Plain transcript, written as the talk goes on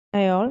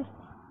അയാൾ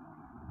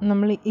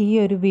നമ്മൾ ഈ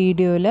ഒരു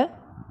വീഡിയോയിൽ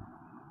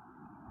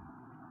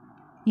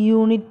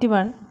യൂണിറ്റ്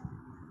 1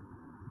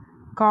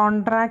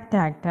 കോൺട്രാക്റ്റ്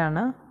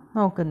ആക്റ്റാണ്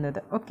നോക്കുന്നത്.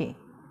 ഓക്കെ,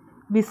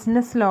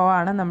 ബിസിനസ് ലോ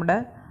ആണ് നമ്മുടെ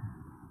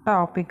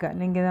ടോപ്പിക്,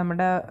 അല്ലെങ്കിൽ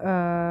നമ്മുടെ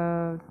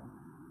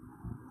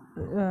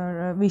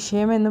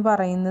വിഷയം എന്ന്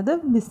പറയുന്നത്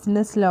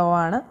ബിസിനസ് ലോ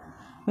ആണ്.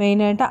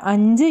 മെയിനായിട്ട്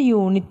 5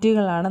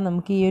 യൂണിറ്റുകളാണ്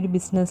നമുക്ക് ഈ ഒരു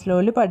ബിസിനസ്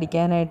ലോയിൽ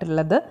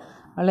പഠിക്കാനായിട്ടുള്ളത്.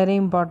 വളരെ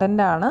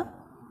ഇമ്പോർട്ടൻ്റ് ആണ്.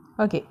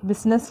 ഓക്കെ,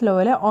 ബിസിനസ്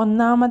ലോയിൽ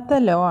ഒന്നാമത്തെ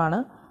ലോ ആണ്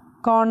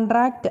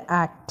കോൺട്രാക്റ്റ്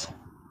ആക്ട്.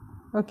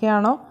 ഓക്കെ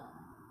ആണോ?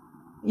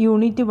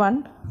 Unit 1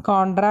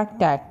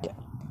 contract act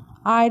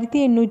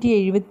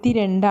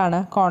 1872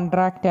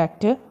 contract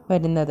act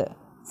വരുന്നത്.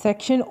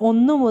 സെക്ഷൻ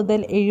 1 മുതൽ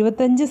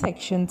 75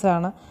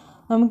 സെക്ഷൻസാണ്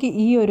നമുക്ക്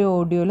ഈ ഒരു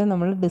ഓഡിയോയിൽ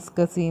നമ്മൾ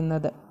ഡിസ്കസ്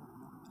ചെയ്യുന്നത്.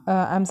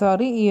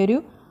 ഈ ഒരു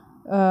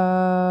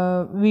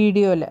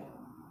വീഡിയോയിൽ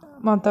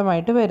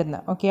മൊത്തമായിട്ട് വരുന്ന.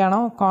 ഓക്കെ ആണോ?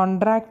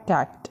 കോൺട്രാക്റ്റ്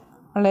ആക്ട്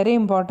വളരെ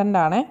ഇമ്പോർട്ടൻ്റ്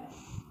ആണ്.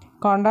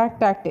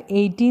 Contract act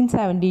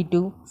 1872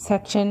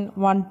 section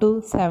 1 to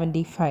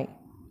 75.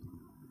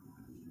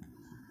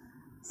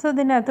 So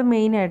ഇതിനകത്ത്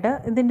മെയിനായിട്ട്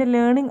ഇതിൻ്റെ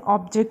ലേണിംഗ്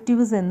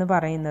ഒബ്ജക്റ്റീവ്സ് എന്ന്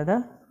പറയുന്നത്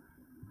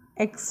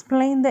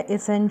explain the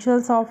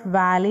essentials of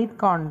valid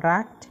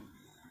contract,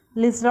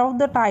 list out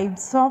the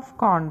types of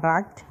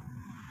contract,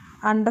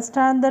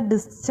 understand the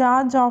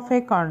discharge of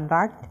A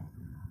contract,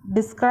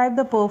 describe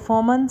the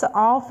performance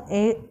of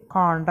a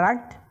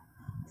contract,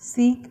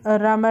 seek a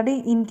remedy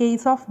in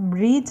case of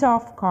breach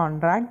of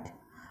contract,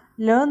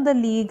 learn the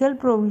legal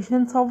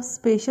provisions of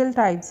special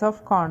types of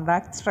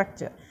contract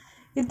structure.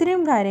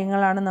 ഇത്രയും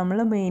കാര്യങ്ങളാണ് നമ്മൾ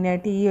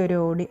മെയിനായിട്ട്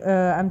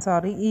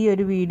ഈ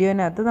ഒരു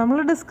വീഡിയോനകത്ത് നമ്മൾ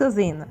discuss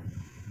ചെയ്യുന്നത്.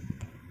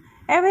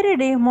 Every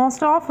day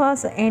most of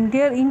us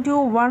enter into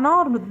one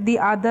or the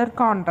other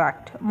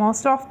contract.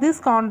 Most of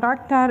these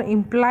contracts are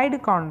implied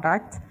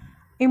contracts.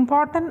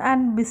 Important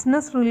and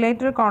business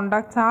related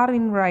contracts are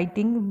in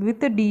writing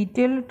with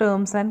detailed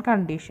terms and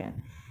conditions.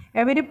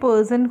 Every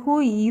person who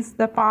is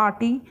the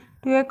party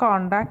to a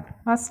contract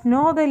must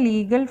know the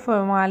legal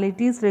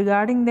formalities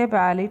regarding the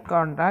valid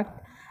contract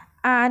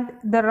and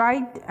the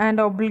right and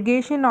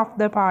obligation of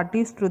the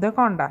parties to the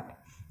contract.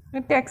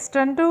 It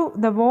extends to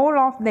the whole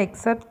of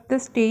except the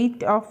state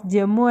of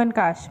Jammu and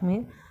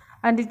Kashmir,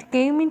 and it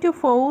came into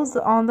force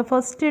on the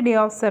first day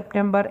of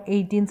September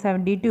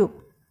 1872.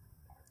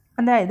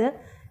 അതായത്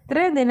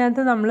ഇത്രയും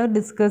ഇതിനകത്ത് നമ്മൾ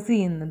discuss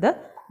ചെയ്യുന്നത്,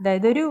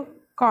 അതായത് ഒരു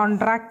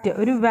contract,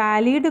 ഒരു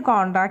valid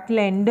കോൺട്രാക്റ്റിൽ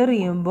enter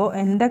ചെയ്യുമ്പോൾ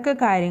എന്തൊക്കെ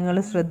കാര്യങ്ങൾ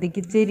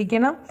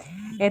ശ്രദ്ധിച്ചിരിക്കണം,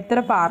 എത്ര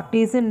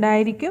പാർട്ടീസ്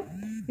ഉണ്ടായിരിക്കും,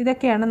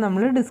 ഇതൊക്കെയാണ്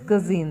നമ്മൾ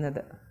ഡിസ്കസ്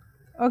ചെയ്യുന്നത്.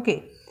 ഓക്കെ,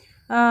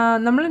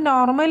 നമ്മൾ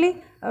നോർമലി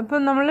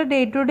ഇപ്പം നമ്മൾ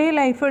ഡേ ടു ഡേ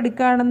ലൈഫ്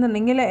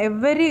എടുക്കുകയാണെന്നുണ്ടെങ്കിൽ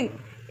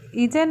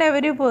ഈച്ച് ആൻഡ്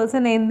എവരി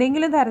പേഴ്സൺ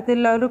എന്തെങ്കിലും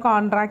തരത്തിലുള്ള ഒരു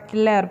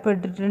കോൺട്രാക്റ്റിൽ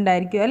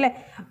ഏർപ്പെട്ടിട്ടുണ്ടായിരിക്കും അല്ലേ,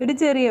 ഒരു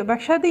ചെറിയ,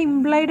 പക്ഷെ അത്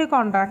ഇംപ്ലൈഡ്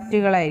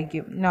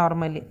കോൺട്രാക്റ്റുകളായിരിക്കും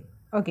നോർമലി.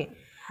 ഓക്കെ,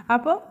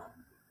 അപ്പോൾ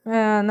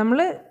നമ്മൾ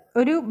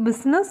ഒരു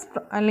ബിസിനസ്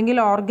അല്ലെങ്കിൽ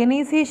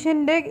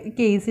ഓർഗനൈസേഷൻ്റെ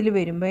കേസിൽ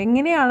വരുമ്പോൾ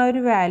എങ്ങനെയാണ്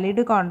ഒരു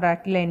വാലിഡ്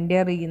കോൺട്രാക്റ്റിൽ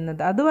എൻ്റർ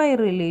ചെയ്യുന്നത്, അതുമായി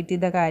റിലേറ്റ്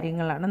ചെയ്ത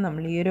കാര്യങ്ങളാണ്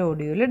നമ്മൾ ഈ ഒരു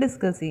ഓഡിയോയിൽ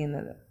ഡിസ്കസ്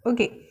ചെയ്യുന്നത്.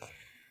 Okay,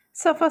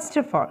 so first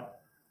of all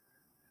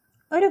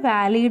ഒരു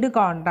വാലിഡ്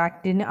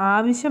കോൺട്രാക്റ്റിന്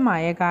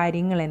ആവശ്യമായ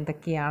കാര്യങ്ങൾ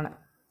എന്തൊക്കെയാണ്?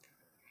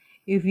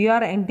 If you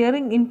are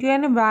entering in to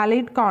N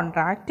valid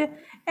contract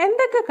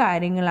എന്തൊക്കെ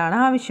കാര്യങ്ങളാണ്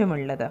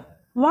ആവശ്യമുള്ളത്?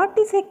 What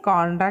is A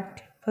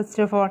contract?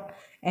 First of all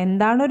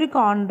എന്താണ് ഒരു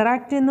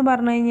കോൺട്രാക്റ്റ് എന്ന്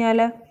പറഞ്ഞു കഴിഞ്ഞാൽ,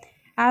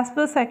 as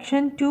per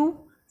section 2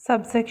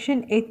 subsection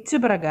H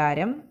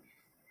പ്രകാരം,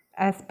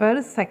 as per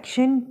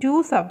section 2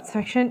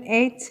 subsection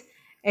H,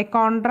 A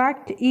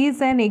contract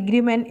is an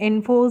agreement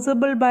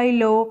enforceable by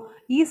law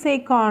is A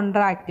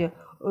contract.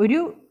 ഒരു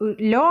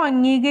ലോ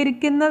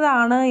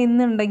അംഗീകരിക്കുന്നതാണ്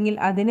എന്നുണ്ടെങ്കിൽ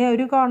അതിനെ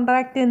ഒരു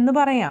കോൺട്രാക്റ്റ് എന്ന്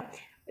പറയാം.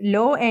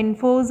 ലോ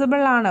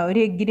എൻഫോഴ്സിബിൾ ആണ്, ഒരു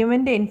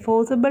എഗ്രിമെൻറ്റ്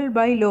എൻഫോഴ്സിബിൾ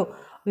ബൈ ലോ,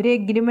 ഒരു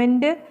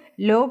എഗ്രിമെൻറ്റ്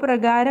ലോ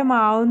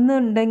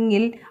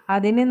പ്രകാരമാവുന്നുണ്ടെങ്കിൽ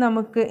അതിനെ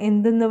നമുക്ക്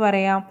എന്തെന്ന്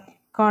പറയാം?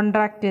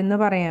 കോൺട്രാക്റ്റ് എന്ന്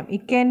പറയാം.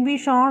 It can be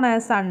shown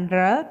as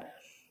under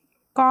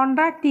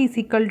contract is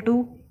equal to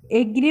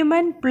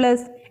agreement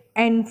plus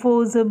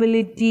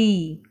enforceability.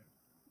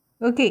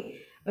 Okay,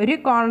 ഒരു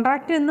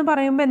കോൺട്രാക്റ്റ് എന്ന്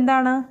പറയുമ്പോൾ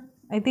എന്താണ്?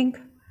 ഐ തിങ്ക്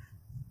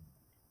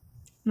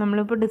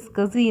നമ്മളിപ്പോൾ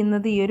ഡിസ്കസ്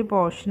ചെയ്യുന്നത് ഈ ഒരു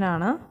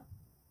പോർഷനാണ്.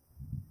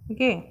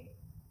 Okay,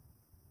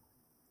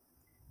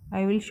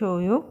 I will show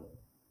you.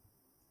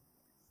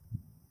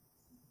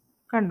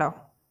 കണ്ടോ,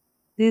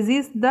 this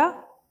is the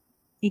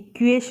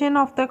equation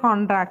of the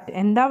contract.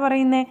 എന്താ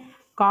പറയുന്നത്?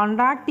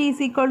 Contract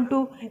is equal to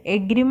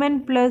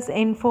agreement plus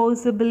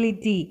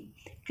enforceability.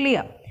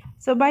 Clear?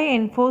 So by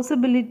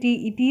enforceability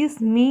it is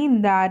mean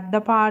that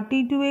the party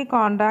to a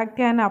contract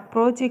can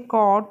approach a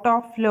court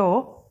of law.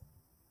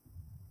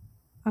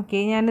 Okay,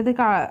 ഞാനിത്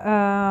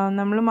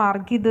നമ്മൾ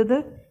mark ചെയ്തത്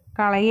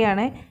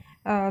കളയുകയാണ്.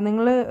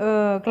 നിങ്ങൾ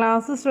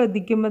class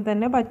ശ്രദ്ധിക്കുമ്പോൾ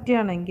തന്നെ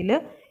പറ്റുകയാണെങ്കിൽ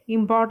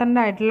important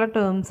ആയിട്ടുള്ള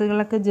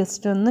ടേംസുകളൊക്കെ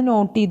ജസ്റ്റ് ഒന്ന്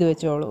not ചെയ്ത്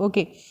വെച്ചോളൂ.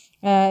 ഓക്കെ,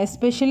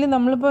 എസ്പെഷ്യലി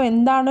നമ്മളിപ്പോൾ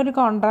എന്താണ് ഒരു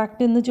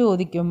കോൺട്രാക്റ്റ് എന്ന്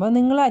ചോദിക്കുമ്പോൾ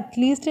നിങ്ങൾ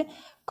at least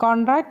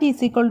contract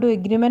is equal to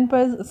agreement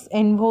plus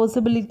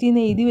enforceability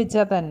എന്ന് എഴുതി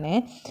വെച്ചാൽ തന്നെ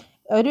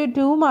ഒരു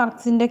 2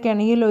 മാർക്സിൻ്റെ ഒക്കെ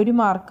ആണെങ്കിൽ 1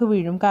 മാർക്ക്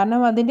വീഴും.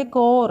 കാരണം അതിൻ്റെ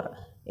കോർ,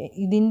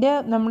 ഇതിൻ്റെ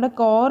നമ്മുടെ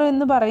കോർ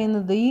എന്ന്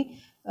പറയുന്നത് ഈ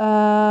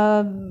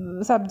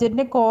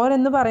സബ്ജക്റ്റിൻ്റെ കോർ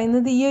എന്ന്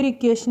പറയുന്നത് ഈ ഒരു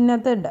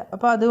ഇക്വേഷനകത്ത് ഉണ്ട്.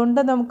 അപ്പോൾ അതുകൊണ്ട്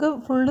നമുക്ക്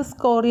ഫുള്ള്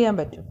സ്കോർ ചെയ്യാൻ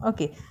പറ്റും.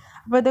 ഓക്കെ,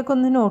 അപ്പോൾ ഇതൊക്കെ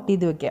ഒന്ന് നോട്ട്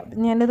ചെയ്ത് വെക്കാം.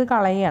 ഞാനിത്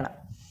കളയുകയാണ്.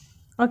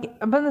 ഓക്കെ,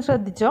 അപ്പോൾ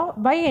ശ്രദ്ധിച്ചോ.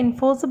 By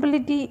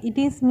enforceability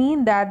it is mean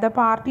that the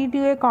party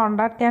to A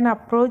contract can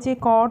approach A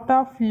court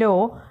of law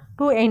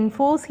to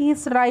enforce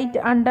he's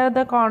right under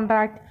the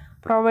contract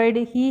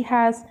provide he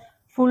has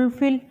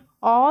fulfil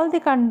all the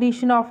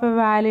condition of a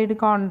valid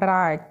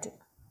contract.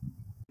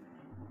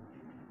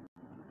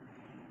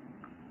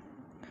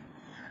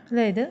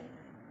 അതായത്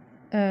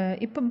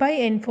ഇപ്പോൾ by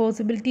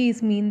enforceability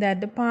is mean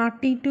that the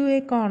party to A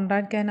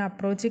contract can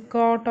approach A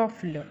court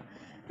of law.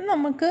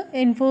 നമുക്ക്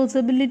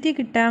enforceability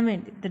കിട്ടാൻ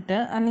വേണ്ടിയിട്ട്,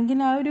 അല്ലെങ്കിൽ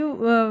ആ ഒരു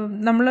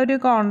നമ്മളൊരു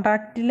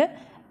കോൺട്രാക്റ്റിൽ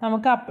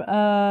നമുക്ക്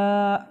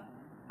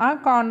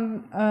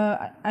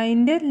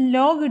അതിൻ്റെ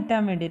ലോ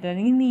കിട്ടാൻ വേണ്ടിയിട്ട്,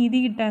 അല്ലെങ്കിൽ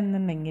നീതി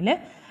കിട്ടാന്നുണ്ടെങ്കിൽ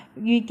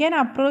we can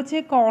approach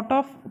a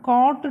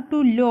court to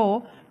law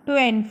to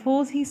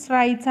enforce his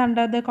rights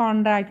under the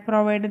contract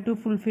provided to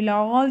fulfill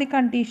all the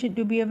conditions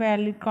to be a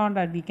valid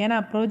contract. We can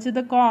approach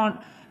the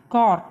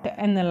court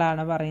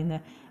എന്നുള്ളതാണ്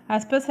പറയുന്നത്.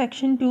 As per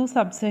section 2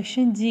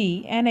 subsection G,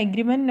 an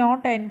agreement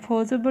not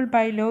enforceable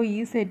by law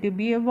is said to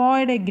be a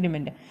void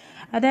agreement.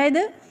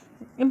 അതായത്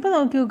ഇപ്പോൾ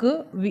നോക്കി നോക്ക്,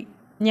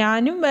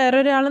 ഞാനും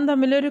വേറൊരാളും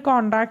തമ്മിലൊരു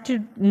contract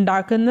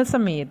ഉണ്ടാക്കുന്ന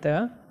സമയത്ത്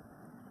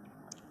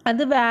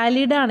അത്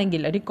വാലിഡ്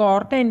ആണെങ്കിൽ, ഒരു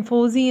court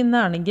enforce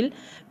ചെയ്യുന്നതാണെങ്കിൽ,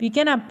 we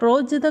can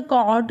approach the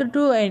court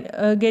to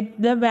get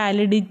the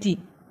validity.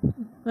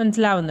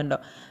 മനസ്സിലാവുന്നുണ്ടോ?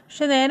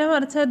 പക്ഷെ നേരെ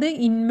മറിച്ച് അത്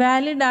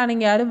ഇൻവാലിഡ്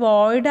ആണെങ്കിൽ, അത്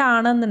വോയിഡ്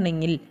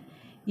ആണെന്നുണ്ടെങ്കിൽ,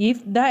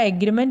 if the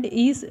agreement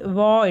is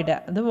void,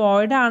 അത്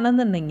വോയിഡ്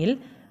ആണെന്നുണ്ടെങ്കിൽ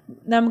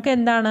നമുക്ക്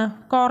എന്താണ്,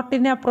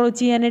 കോർട്ടിനെ അപ്രോച്ച്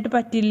ചെയ്യാനായിട്ട്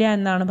പറ്റില്ല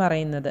എന്നാണ്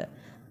പറയുന്നത്.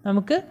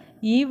 നമുക്ക്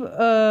ഈ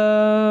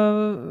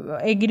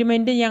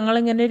എഗ്രിമെൻറ്റ്,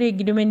 ഞങ്ങളിങ്ങനെ ഒരു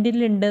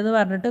എഗ്രിമെൻറ്റിലുണ്ടെന്ന്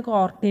പറഞ്ഞിട്ട്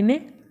കോർട്ടിന്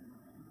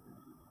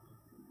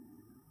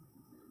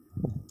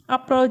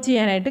അപ്രോച്ച്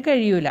ചെയ്യാനായിട്ട്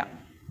കഴിയൂല.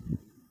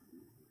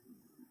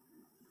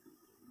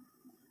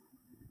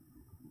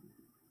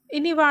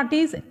 ഇനി വാട്ട്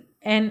ഈസ്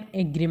എൻ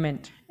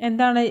എഗ്രിമെൻറ്റ്?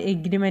 എന്താണ്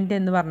എഗ്രിമെൻറ്റ്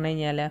എന്ന് പറഞ്ഞു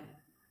കഴിഞ്ഞാൽ,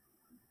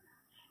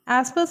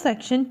 as per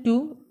section 2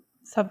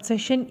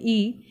 subsection E,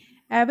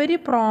 every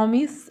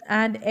promise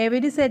and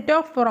every set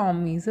of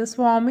promises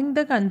forming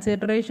the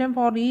consideration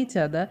for each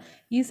other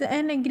is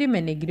an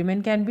agreement.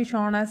 Agreement can be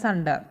shown as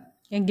under.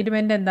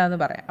 Agreement എന്താണെന്ന്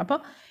പറയാം. അപ്പോൾ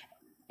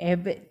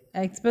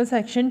എക്സ്പെർ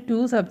section 2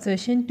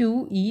 subsection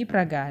 2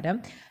 പ്രകാരം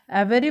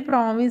every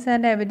promise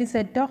and every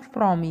set of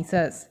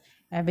promises,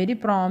 every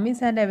promise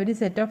and every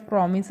set of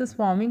promises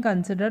forming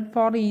considered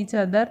for each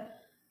other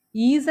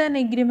is an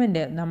agreement.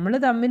 നമ്മൾ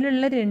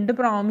തമ്മിലുള്ള രണ്ട്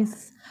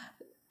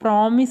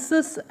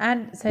promises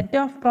and set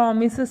of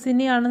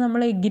പ്രോമിസസിനെയാണ്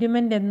നമ്മൾ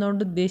agreement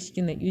എന്നോട്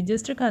ഉദ്ദേശിക്കുന്നത്. You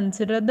just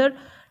consider the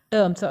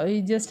terms, you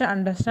just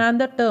understand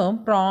the term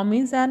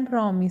promise and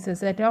promises,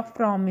 set of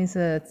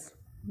promises.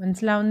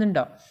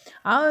 മനസ്സിലാവുന്നുണ്ടോ?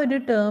 ആ ഒരു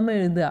term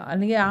എഴുതുക,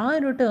 അല്ലെങ്കിൽ ആ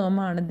ഒരു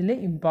ടേമാണ് ഇതിൽ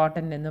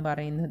ഇമ്പോർട്ടൻ്റ് എന്ന്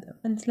പറയുന്നത്.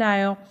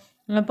 മനസ്സിലായോ?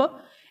 അപ്പോൾ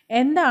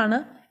എന്താണ്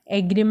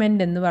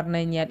എഗ്രിമെൻ്റ് എന്ന് പറഞ്ഞു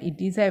കഴിഞ്ഞാൽ,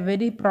 it is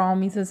every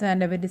promises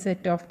and every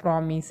set of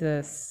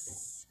promises.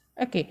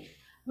 Okay,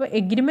 അപ്പോൾ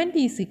agreement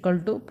is equal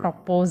to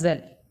proposal,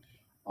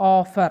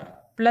 offer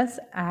plus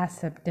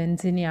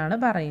ആക്സെപ്റ്റൻസിനെയാണ്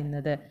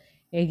പറയുന്നത്.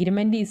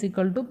 Agreement is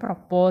equal to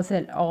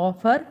proposal,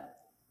 offer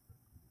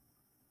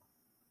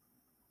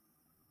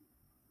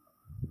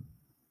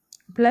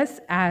plus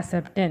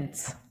acceptance.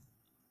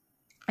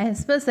 As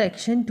per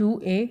section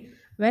 2a,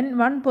 when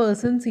one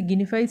person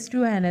signifies to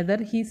another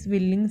his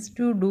willingness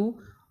to do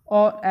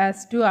or as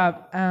to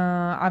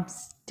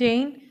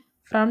abstain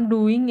from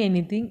doing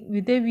anything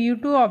with a view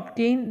to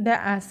obtain the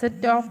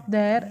asset of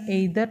their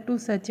either to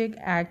such an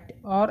act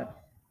or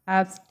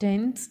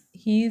abstains,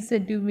 he is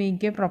said to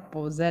make a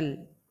proposal.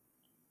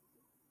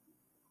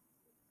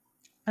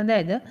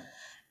 അതായത്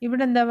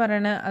ഇവിടെ എന്താ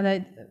പറയണത്,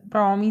 അതായത്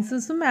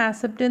പ്രോമിസസും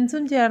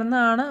ആക്സെപ്റ്റൻസും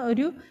ചേർന്നാണ്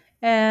ഒരു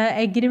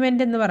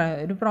agreement എന്ന്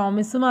പറയുന്നത്. ഒരു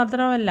പ്രോമിസ്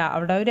മാത്രമല്ല,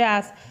 അവിടെ ഒരു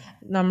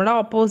നമ്മുടെ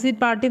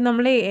ഓപ്പോസിറ്റ് പാർട്ടി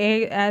നമ്മൾ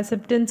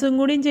ആക്സെപ്റ്റൻസും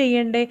കൂടിയും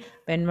ചെയ്യണ്ടേ.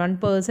 When one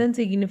person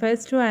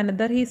signifies to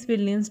another his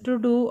വില്ലിങ്സ് to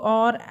do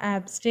or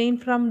ആബ്സ്റ്റെയിൻ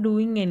from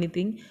doing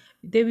anything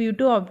with a view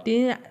to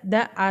obtain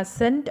the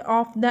assent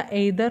of the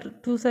either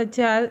to such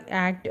an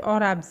act or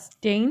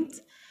abstains,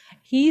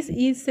 he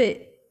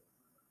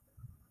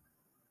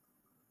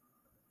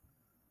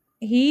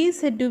is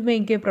said to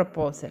make a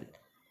proposal.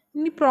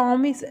 ഇനി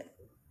promise,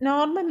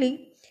 normally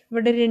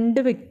ഇവിടെ രണ്ട്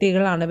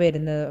വ്യക്തികളാണ്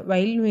വരുന്നത്.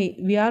 While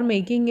we are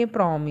making A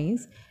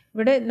promise,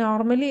 ഇവിടെ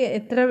normally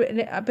എത്ര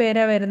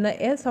പേരാണ് വരുന്നത്?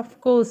 Yes, of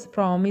course,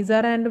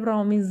 promisor and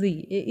promisee,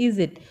 is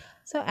it?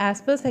 So as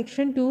per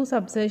section 2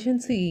 subsection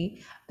C,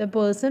 the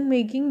person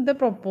making the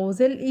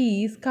proposal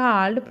is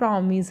called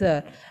promiser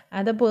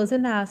and the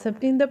person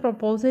accepting the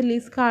proposal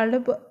is called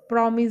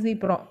promisee.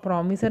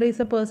 Promiser is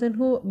a person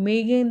who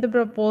making the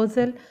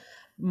proposal,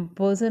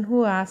 person who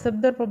accept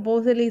the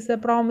proposal is a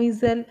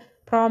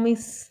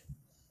promise.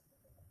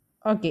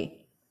 Okay,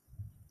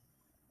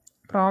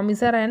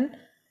 promiser and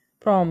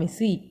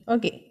promisee.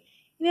 Okay,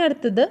 ഇനി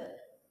അടുത്തത്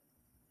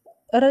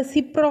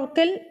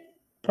reciprocal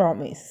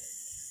promise.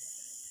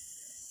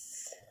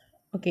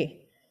 Okay,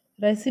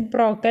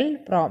 reciprocal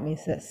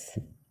promises.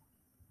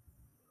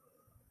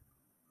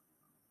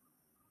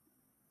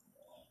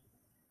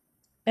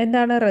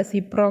 എന്താണ്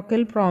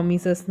reciprocal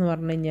promises എന്ന്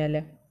പറഞ്ഞു കഴിഞ്ഞാൽ?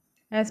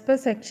 As per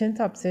section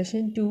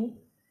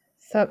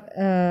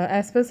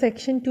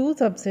 2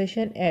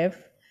 subsection F,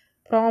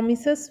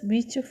 promises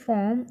which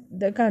form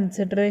the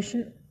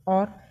consideration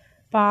or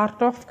part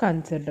of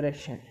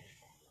consideration.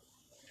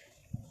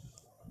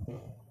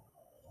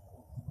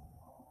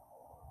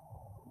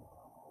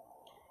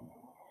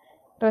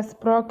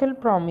 Reciprocal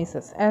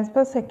promises as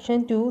per section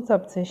 2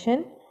 subsection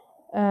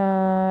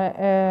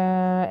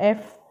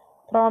F,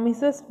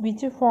 promises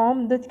which form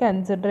the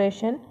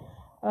consideration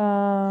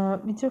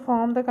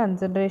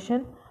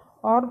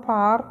or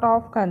part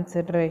of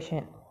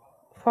consideration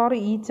for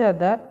each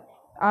other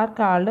are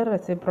called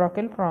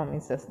reciprocal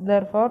promises.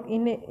 Therefore,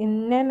 in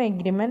an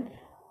agreement,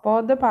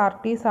 both the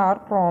parties are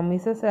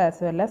promises as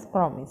well as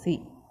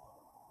promisee.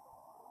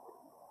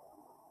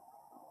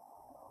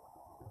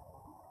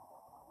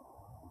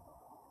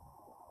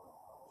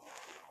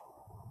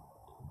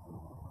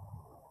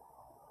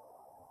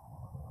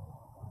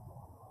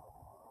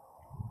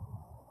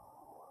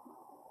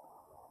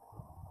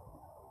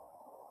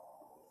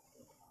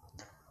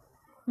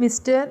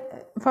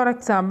 For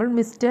example,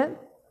 Mr.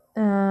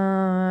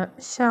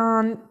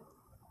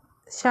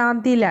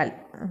 Shantilal,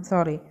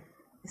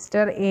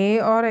 Mr. A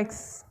or X,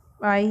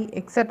 Y,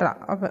 etc.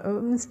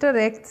 Mr.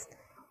 X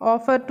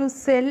offered to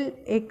sell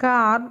a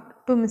car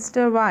to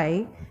Mr. Y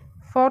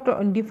for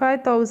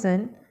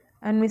 25,000,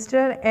 and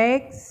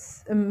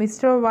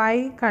Mr. Y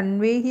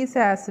convey his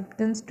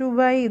acceptance to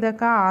buy the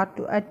car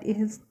at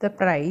the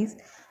price,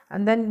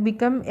 and then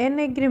become an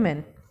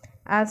agreement.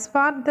 As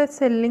far as the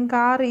selling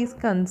car is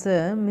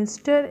concerned,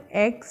 Mr.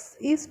 X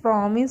is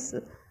promised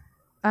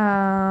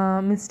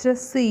Mr.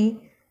 C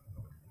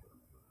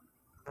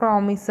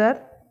promiser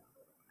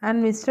and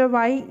Mr.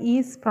 Y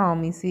is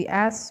promisee.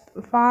 As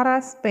far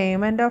as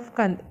payment of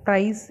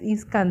price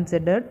is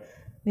considered,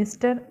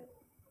 Mr.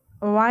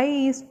 Y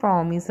is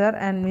promiser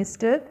and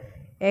Mr.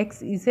 X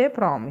is a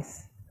promise.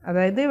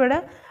 അതായത് ഇവിടെ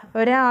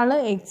ഒരാൾ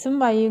എക്സും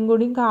വൈയും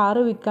കൂടി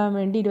car വിൽക്കാൻ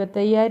വേണ്ടി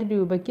 25,000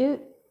 രൂപയ്ക്ക്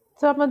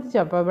സമ്മതിച്ചു.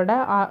 അപ്പോൾ ഇവിടെ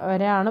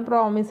ഒരാണ്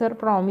പ്രോമിസർ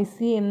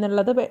പ്രോമിസി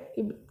എന്നുള്ളത്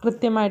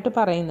കൃത്യമായിട്ട്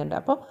പറയുന്നുണ്ട്.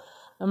 അപ്പോൾ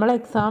നമ്മൾ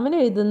എക്സാമിന്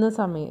എഴുതുന്ന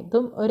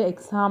സമയത്തും ഒരു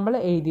എക്സാമ്പിൾ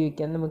എഴുതി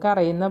വയ്ക്കാം.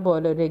 നമുക്കറിയുന്ന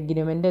പോലെ ഒരു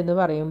എഗ്രിമെൻ്റ് എന്ന്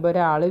പറയുമ്പോൾ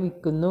ഒരാൾ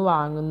വിൽക്കുന്നു,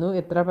 വാങ്ങുന്നു,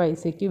 എത്ര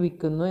പൈസയ്ക്ക്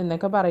വിൽക്കുന്നു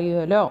എന്നൊക്കെ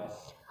പറയുമല്ലോ.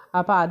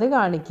 അപ്പോൾ അത്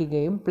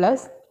കാണിക്കുകയും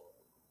പ്ലസ്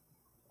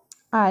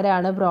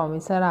ആരാണ്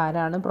പ്രോമിസർ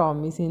ആരാണ്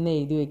പ്രോമിസി എന്ന്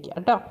എഴുതി വയ്ക്കുക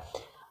കേട്ടോ.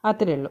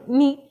 അത്രയേ ഉള്ളൂ.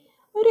 ഇനി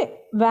ഒരു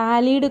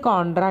വാലിഡ്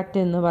കോൺട്രാക്റ്റ്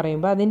എന്ന്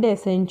പറയുമ്പോൾ അതിൻ്റെ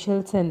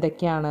എസെൻഷ്യൽസ്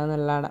എന്തൊക്കെയാണ്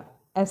എന്നുള്ളതാണ്.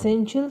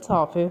 Essentials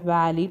of a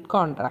valid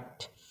contract.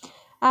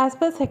 As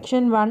per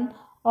section 1,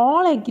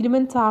 all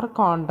agreements are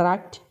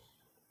contract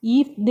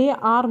if they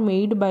are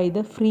made by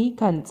the free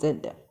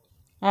consent.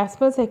 As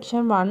per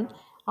section 1,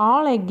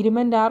 all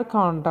agreements are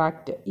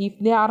contract if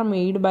they are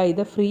made by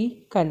the free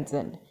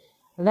consent.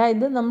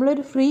 അതായത്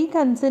നമ്മളൊരു free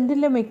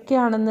കൺസെൻറ്റിൽ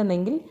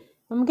വെക്കുകയാണെന്നുണ്ടെങ്കിൽ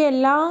നമുക്ക്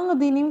എല്ലാ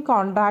ഇതിനെയും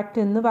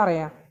contract എന്ന്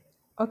പറയാം.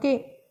 Okay,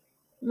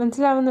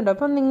 മനസ്സിലാവുന്നുണ്ടോ?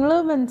 അപ്പം നിങ്ങൾ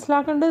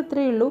മനസ്സിലാക്കേണ്ടത്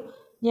ഇത്രയേ ഉള്ളൂ.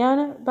 ഞാൻ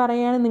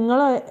പറയുകയാണ്, നിങ്ങൾ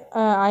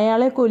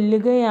അയാളെ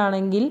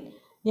കൊല്ലുകയാണെങ്കിൽ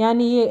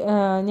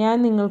ഞാൻ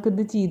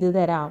നിങ്ങൾക്കിത് ചെയ്തു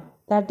തരാം.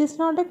 That is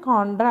not A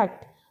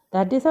contract,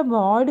 that is A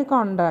void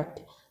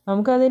contract.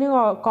 നമുക്കതിന്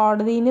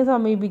കോടതിയെ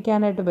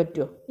സമീപിക്കാനായിട്ട്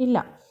പറ്റുമോ? ഇല്ല.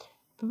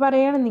 ഇപ്പോൾ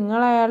പറയുകയാണ്, നിങ്ങൾ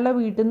അയാളുടെ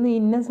വീട്ടിൽ നിന്ന്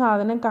ഇന്ന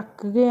സാധനം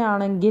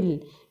കക്കുകയാണെങ്കിൽ,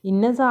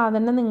 ഇന്ന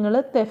സാധനം നിങ്ങൾ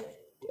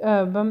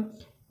ഇപ്പം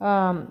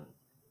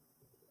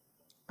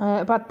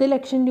 10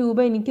 ലക്ഷം രൂപ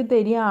എനിക്ക്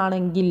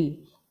തരികയാണെങ്കിൽ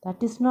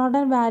that is not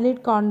A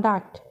valid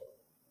contract.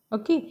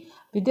 Okay,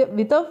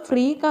 with a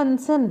free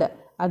consent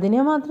അതിനെ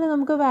മാത്രമേ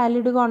നമുക്ക്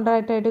വാലിഡ്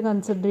കോൺട്രാക്റ്റ് ആയിട്ട്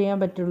കൺസിഡർ ചെയ്യാൻ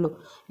പറ്റുള്ളൂ.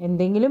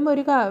 എന്തെങ്കിലും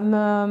ഒരു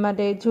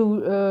മറ്റേ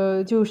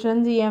ചൂഷണം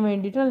ചെയ്യാൻ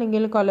വേണ്ടിയിട്ടോ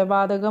അല്ലെങ്കിൽ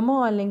കൊലപാതകമോ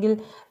അല്ലെങ്കിൽ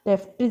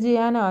തെഫ്റ്റ്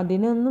ചെയ്യാനോ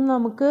അതിനൊന്നും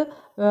നമുക്ക്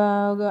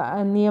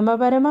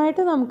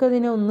നിയമപരമായിട്ട്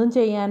നമുക്കതിനെ ഒന്നും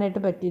ചെയ്യാനായിട്ട്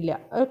പറ്റില്ല.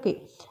 ഓക്കെ,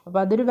 അപ്പോൾ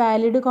അതൊരു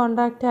വാലിഡ്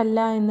കോൺട്രാക്റ്റ്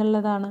അല്ല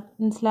എന്നുള്ളതാണ്.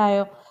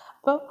 മനസ്സിലായോ?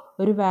 അപ്പോൾ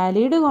ഒരു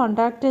വാലിഡ്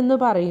കോൺട്രാക്റ്റ് എന്ന്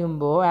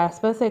പറയുമ്പോൾ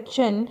as per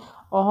section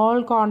all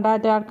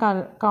contracts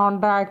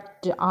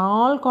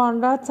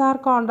are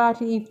contract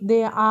if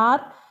they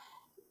are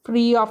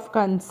free of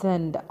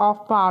consent of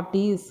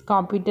parties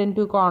competent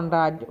to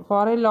contract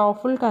for a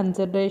lawful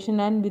consideration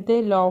and with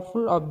a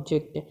lawful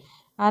object,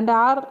 and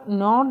are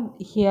not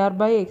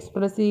hereby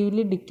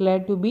expressly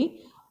declared to be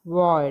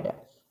void.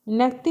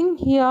 Nothing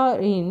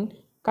herein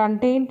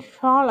contained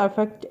shall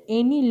affect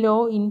any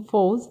law in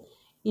force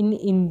in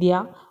India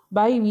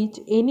by which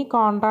any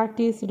contract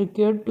is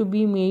required to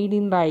be made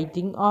in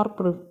writing or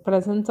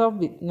presence of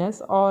witness,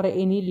 or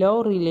any law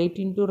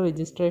relating to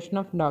registration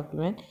of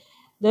document.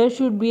 There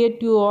should be a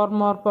 2 or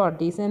more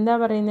parties. എന്താ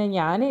പറയുന്നത്?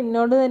 ഞാൻ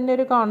എന്നോട് തന്നെ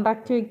ഒരു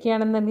contract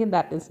വെക്കുകയാണെന്നുണ്ടെങ്കിൽ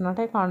that is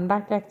not A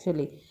contract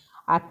actually.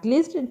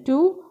 At least 2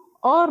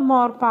 or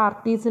more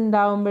parties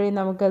ഉണ്ടാകുമ്പോഴേ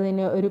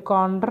നമുക്കതിന് ഒരു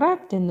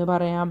contract എന്ന്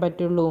പറയാൻ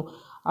പറ്റുള്ളൂ.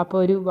 അപ്പോൾ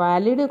ഒരു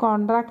വാലിഡ്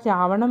കോൺട്രാക്റ്റ്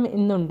ആവണം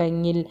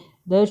എന്നുണ്ടെങ്കിൽ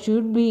there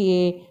should be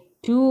a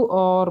 2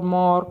 or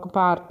more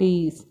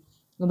parties.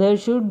 There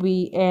should be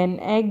an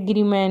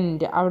agreement.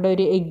 അവിടെ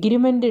ഒരു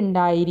എഗ്രിമെൻ്റ്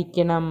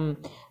ഉണ്ടായിരിക്കണം.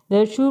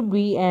 There should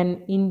be an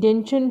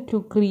intention to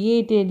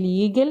create a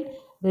legal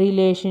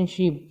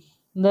relationship.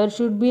 There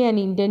should be an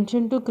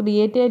intention to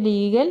create a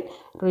legal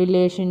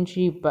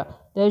relationship.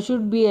 There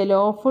should be a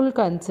lawful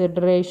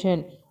consideration.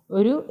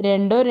 ഒരു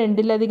രണ്ടോ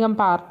രണ്ടിലധികം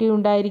party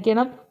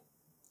ഉണ്ടായിരിക്കണം.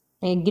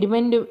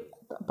 Agreement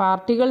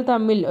പാർട്ടികൾ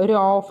തമ്മിൽ ഒരു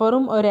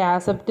ഓഫറും ഒരു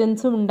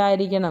ആക്സെപ്റ്റൻസും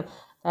ഉണ്ടായിരിക്കണം.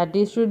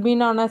 That is should be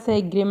known as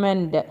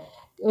agreement.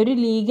 ഒരു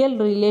ലീഗൽ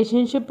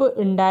റിലേഷൻഷിപ്പ്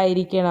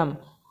ഉണ്ടായിരിക്കണം.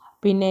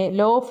 പിന്നെ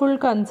ലോഫുൾ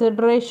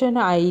കൺസിഡറേഷൻ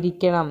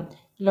ആയിരിക്കണം.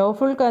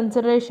 ലോഫുൾ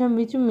കൺസിഡറേഷൻ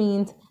വിച്ച്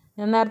മീൻസ്,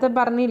 ഞാൻ നേരത്തെ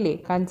പറഞ്ഞില്ലേ,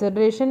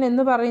 കൺസിഡറേഷൻ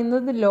എന്ന്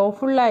പറയുന്നത്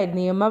ലോഫുള്ളായി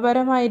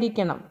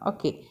നിയമപരമായിരിക്കണം.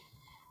 Okay.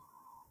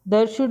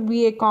 There should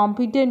be A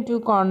competent to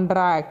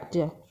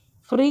contract.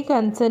 Free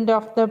consent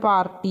of the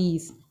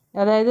parties.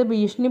 അതായത്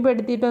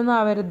ഭീഷണിപ്പെടുത്തിയിട്ടൊന്നും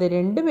ആവരുത്.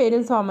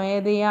 രണ്ടുപേരും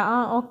സ്വമേധയാ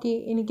ഓക്കെ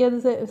എനിക്കത്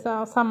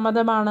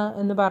സമ്മതമാണ്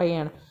എന്ന്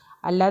പറയാണ്.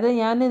 അല്ലാതെ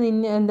ഞാൻ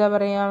നിന്നെ എന്താ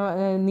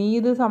പറയുക, നീ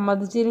ഇത്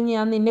സമ്മതിച്ചില്ലെങ്കിൽ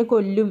ഞാൻ നിന്നെ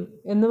കൊല്ലും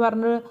എന്ന്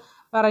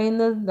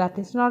പറയുന്നത്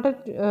ദാറ്റ് ഈസ് നോട്ട്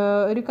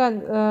ഒരു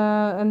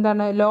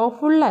എന്താണ്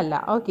ലോഫുള്ളല്ല.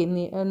 ഓക്കെ,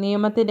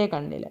 നിയമത്തിൻ്റെ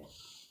കണ്ണിൽ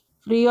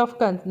ഫ്രീ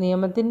ഓഫ്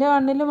നിയമത്തിൻ്റെ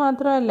കണ്ണിൽ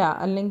മാത്രമല്ല,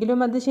 അല്ലെങ്കിലും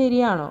അത്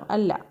ശരിയാണോ?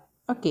 അല്ല.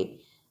 ഓക്കെ.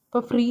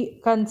 ഇപ്പോൾ free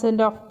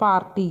consent of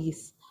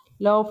parties,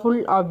 lawful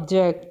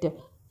object,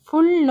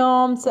 full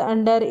norms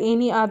under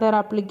any other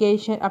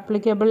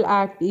applicable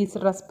act is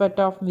respect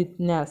of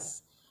witness,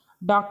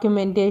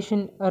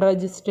 documentation,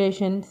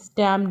 registration,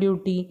 stamp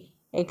duty,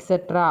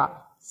 etc.,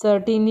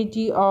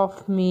 certainty of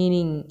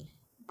meaning,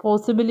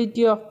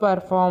 possibility of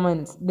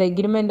performance. The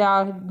agreement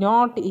are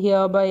not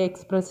hereby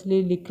expressly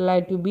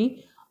declared to be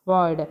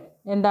void.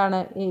 എന്താണ്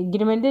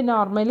agreement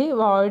normally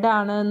void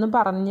ആണ് എന്ന്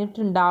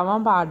പറഞ്ഞിട്ടുണ്ടാവാൻ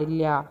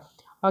പാടില്ല.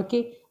 Okay.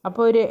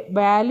 അപ്പോൾ ഒരു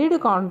valid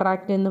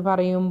contract എന്ന്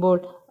പറയുമ്പോൾ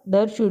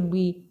there should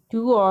be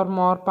two or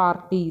more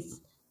parties.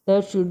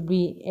 There should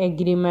be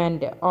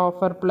agreement,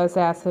 offer plus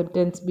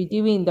acceptance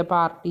between the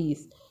parties.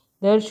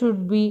 There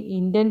should be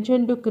intention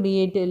to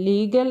create a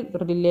legal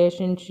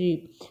relationship.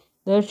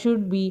 There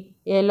should be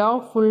a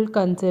lawful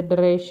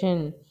consideration.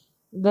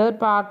 The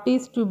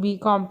parties to be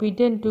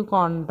competent to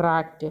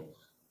contract.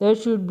 There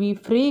should be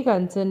free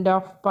consent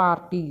of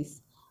parties.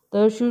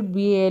 There should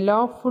be a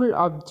lawful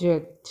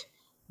object.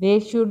 They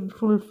should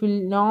fulfill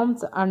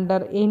norms under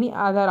any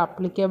other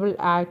applicable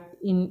act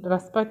in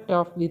respect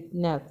of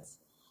witness,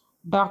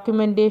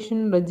 documentation,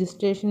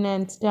 registration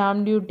and stamp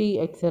duty,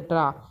 etc.,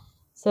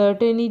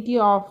 certainty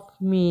of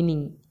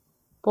meaning,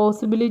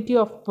 possibility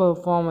of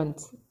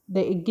performance.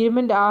 The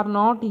agreement are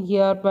not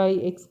hereby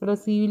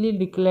expressly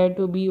declared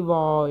to be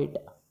void.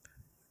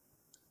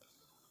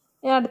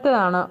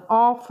 അടുത്തതാണ്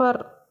offer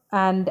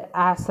and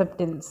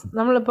acceptance.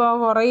 നമ്മളിപ്പോൾ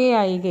കുറേ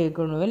ആയി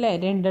കേൾക്കുന്നു അല്ലേ,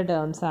 രണ്ട്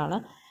ടേംസാണ്.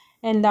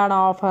 എന്താണ്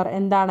offer,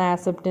 എന്താണ്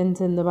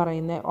acceptance എന്ന്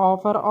പറയുന്നത്.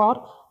 Offer or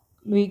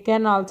we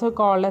can also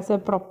called as A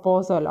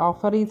proposal.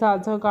 Offer is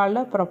also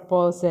called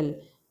proposal.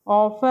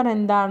 Offer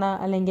എന്താണ്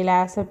അല്ലെങ്കിൽ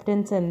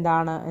ആക്സെപ്റ്റൻസ്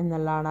എന്താണ്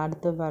എന്നുള്ളതാണ്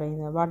അടുത്ത്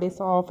പറയുന്നത്. What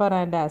is offer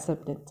and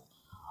acceptance?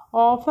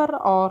 Offer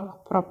or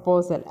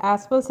proposal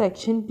as per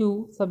section 2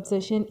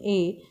 subsection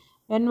A,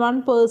 when one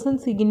person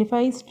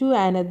signifies to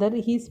another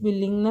his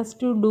willingness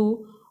to do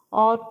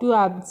or to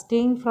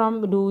abstain from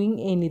doing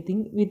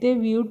anything with a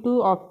view to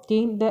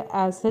obtain the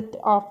asset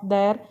of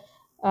their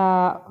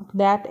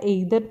that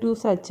either to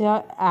such a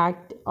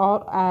act or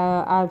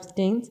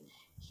abstains,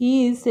 he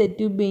is said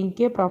to make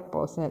a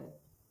proposal.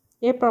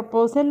 A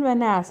proposal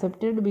when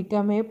accepted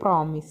become a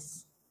promise.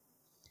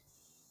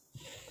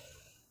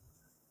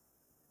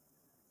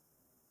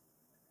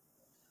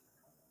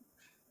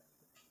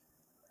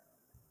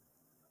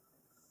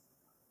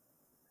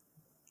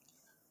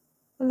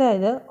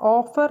 അതായത്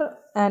offer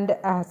and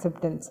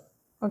acceptance.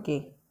 Okay,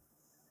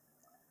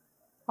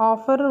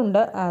 ഓഫറുണ്ട്,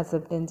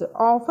 acceptance.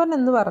 Offer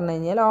എന്ന് പറഞ്ഞു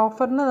കഴിഞ്ഞാൽ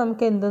ഓഫറിന്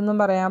നമുക്ക് എന്തെന്നും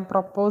പറയാം,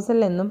 proposal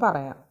എന്നും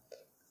പറയാം.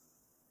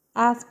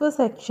 As per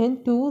section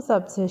 2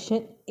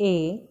 subsection A,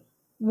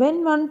 when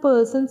one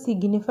person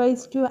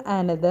signifies to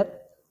another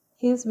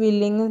his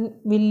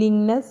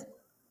willingness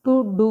to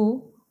do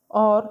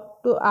or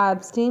to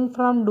abstain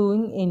from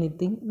doing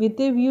anything with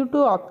a view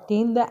to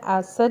obtain the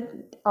asset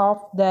of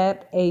their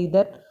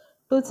either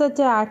to such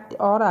act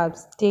or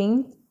abstain,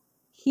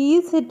 he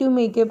is said to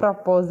make a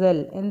proposal.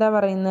 എന്താ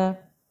പറയുന്നത്?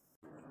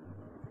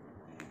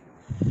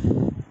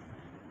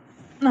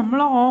 നമ്മൾ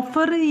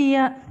offer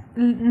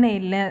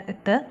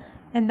ചെയ്യുന്നിടത്ത്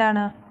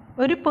എന്താണ്,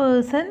 ഒരു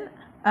person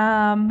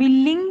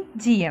willing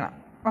ചെയ്യണം.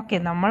 Okay,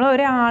 നമ്മൾ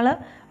ഒരാൾ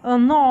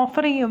ഒന്ന്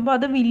ഓഫർ ചെയ്യുമ്പോൾ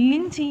അത്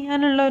വില്ലിങ്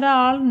ചെയ്യാനുള്ള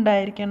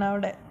ഒരാളുണ്ടായിരിക്കണം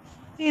അവിടെ.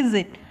 Is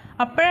it?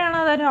 അപ്പോഴാണ്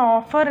അതൊരു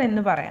ഓഫർ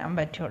എന്ന് പറയാൻ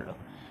പറ്റുള്ളൂ.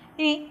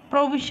 ഇനി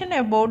provision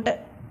about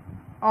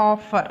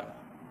offer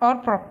or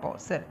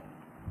proposal.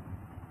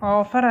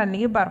 Offer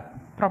അല്ലെങ്കിൽ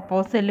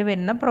പ്രപ്പോസലിൽ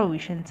വരുന്ന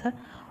provisions.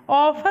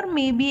 Offer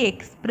may be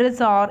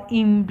express or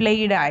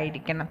implied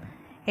ആയിരിക്കണം.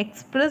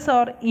 എക്സ്പ്രസ്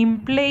ഓർ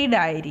ഇംപ്ലൈഡ്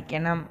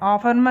ആയിരിക്കണം.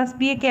 Offer must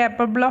be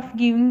capable of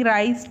giving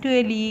raise to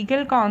A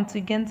legal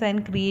consequence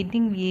and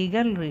creating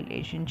legal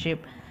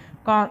relationship.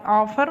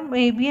 Offer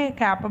may be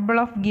capable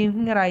of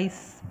giving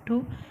raise to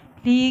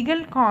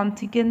legal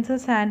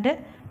consequences and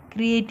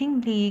creating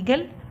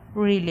legal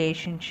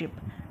relationship.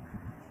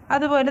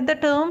 അതുപോലെ the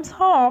terms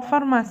of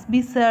offer must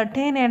be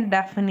certain and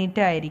definite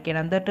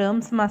ആയിരിക്കണം. The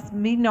terms must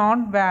be not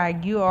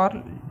vague or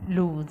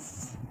loose.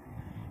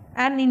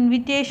 An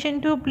invitation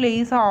to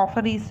place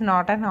offer is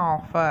not an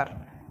offer.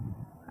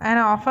 An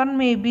offer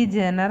may be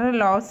general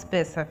or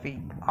specific.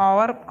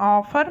 Our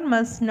offer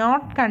must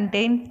not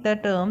contain the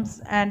terms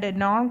and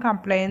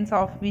non-compliance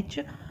of which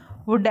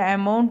would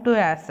amount to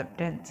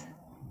acceptance.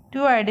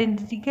 Two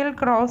identical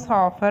cross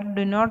offer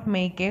do not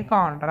make a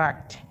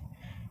contract.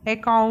 A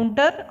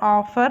counter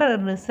offer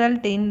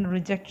result in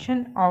rejection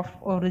of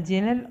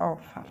original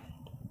offer.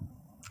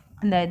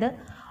 അതായത്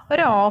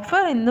ഒരു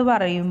offer എന്ന്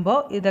പറയുമ്പോൾ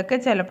ഇതൊക്കെ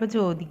ചിലപ്പോൾ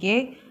ചോദിക്കേ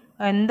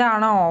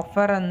എന്താണ്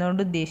offer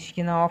എന്നുകൊണ്ട്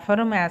ഉദ്ദേശിക്കുന്നത്,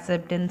 ഓഫറും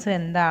ആക്സെപ്റ്റൻസും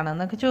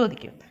എന്താണെന്നൊക്കെ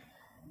ചോദിക്കും.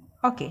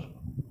 ഓക്കെ,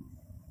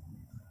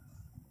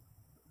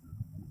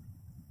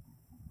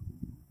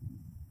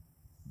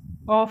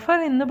 ഓഫർ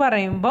എന്ന്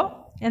പറയുമ്പോൾ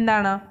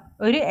എന്താണ്,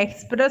 ഒരു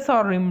എക്സ്പ്രസ്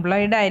ഓർ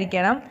ഇംപ്ലോയിഡ്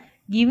ആയിരിക്കണം,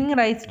 ഗിവിങ്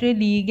റൈറ്റ്സ് ടു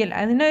ലീഗൽ,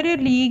 അതിനൊരു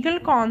ലീഗൽ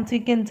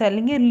കോൺസിക്വൻസ്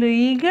അല്ലെങ്കിൽ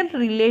ലീഗൽ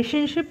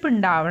റിലേഷൻഷിപ്പ്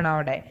ഉണ്ടാവണം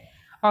അവിടെ.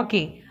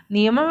 ഓക്കെ,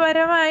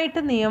 നിയമപരമായിട്ട്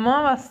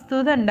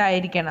നിയമവസ്തുത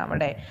ഉണ്ടായിരിക്കണം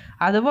അവിടെ.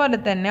 അതുപോലെ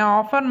തന്നെ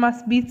offer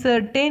must be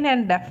certain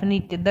and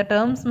definite. The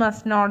terms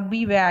must not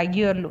be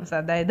Wagh or loose.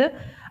 അതായത്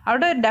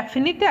അവിടെ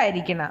ഡെഫിനിറ്റ്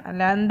ആയിരിക്കണം,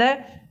 അല്ലാതെ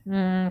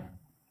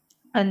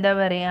എന്താ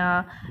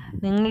പറയുക,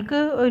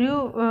 നിങ്ങൾക്ക് ഒരു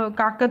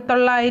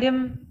 1,900,000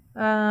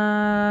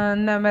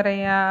 എന്താ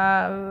പറയുക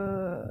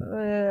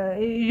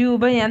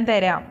രൂപ ഞാൻ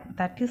തരാം,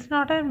 that is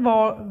not A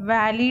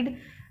valid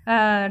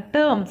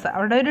terms.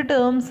 അവിടെ ഒരു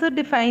ടേംസ്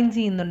ഡിഫൈൻ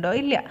ചെയ്യുന്നുണ്ടോ?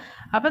 ഇല്ല.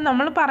 അപ്പം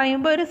നമ്മൾ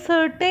പറയുമ്പോൾ ഒരു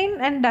സെർട്ടൈൻ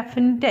ആൻഡ്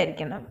ഡെഫിനിറ്റ്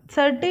ആയിരിക്കണം,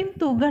 സെർട്ടൈൻ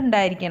തുക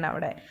ഉണ്ടായിരിക്കണം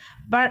അവിടെ.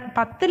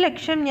 10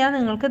 ലക്ഷം ഞാൻ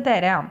നിങ്ങൾക്ക്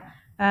തരാം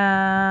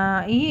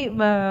ഈ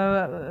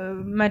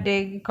മറ്റേ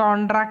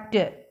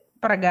കോൺട്രാക്റ്റ്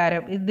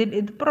പ്രകാരം,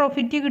 ഇത്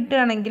പ്രോഫിറ്റ്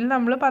കിട്ടുകയാണെങ്കിൽ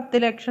നമ്മൾ 10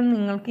 ലക്ഷം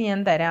നിങ്ങൾക്ക്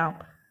ഞാൻ തരാം.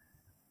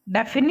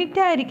 ഡെഫിനിറ്റ്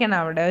ആയിരിക്കണം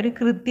അവിടെ, ഒരു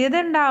കൃത്യത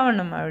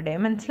ഉണ്ടാവണം അവിടെ.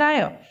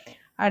 മനസ്സിലായോ?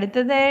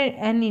 അടുത്തത്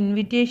an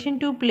invitation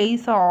to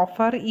place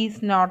offer is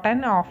not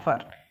an offer.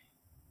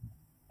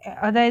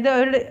 അതായത്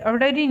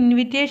അവിടെ ഒരു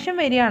ഇൻവിറ്റേഷൻ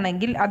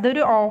വരികയാണെങ്കിൽ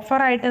അതൊരു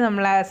ഓഫറായിട്ട്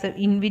നമ്മൾ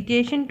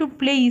invitation to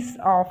place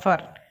offer,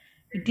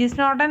 it is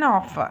not an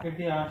offer.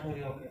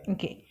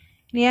 Okay,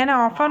 ഇനി ഞാൻ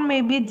offer may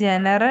be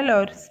general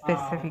or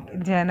specific.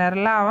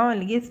 General ആവാം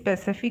അല്ലെങ്കിൽ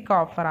സ്പെസിഫിക്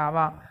ഓഫർ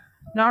ആവാം.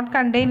 Not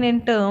contain in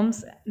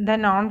terms the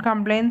non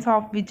compliance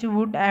of which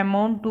would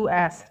amount to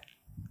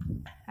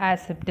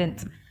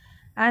acceptance.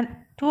 And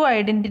two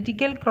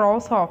identical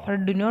cross offer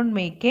do not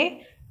make a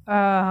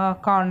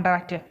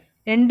contract.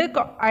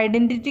 2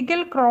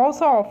 ഐഡൻറ്റിറ്റിക്കൽ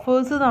cross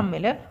offers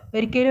തമ്മിൽ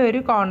ഒരിക്കലും ഒരു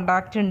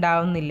contract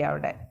ഉണ്ടാവുന്നില്ല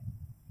അവിടെ.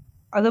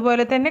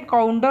 അതുപോലെ തന്നെ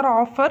counter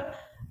offer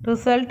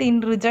result in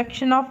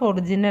rejection of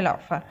original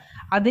offer.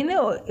 അതിന്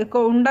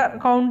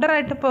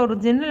കൗണ്ടറായിട്ട് ഇപ്പോൾ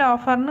original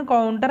ഓഫറിന്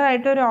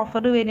കൗണ്ടറായിട്ട് ഒരു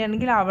ഓഫർ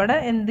വരികയാണെങ്കിൽ അവിടെ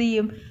എന്ത്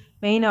ചെയ്യും,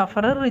 മെയിൻ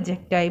ഓഫർ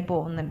റിജക്റ്റായി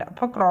പോകുന്നുണ്ട്.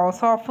 അപ്പോൾ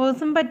ക്രോസ്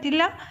ഓഫേഴ്സും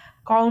പറ്റില്ല,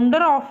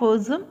 കൗണ്ടർ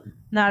ഓഫേഴ്സും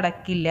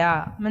നടക്കില്ല.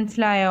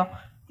 മനസ്സിലായോ?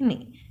 ഇനി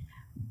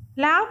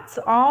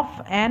lapse of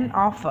an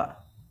offer.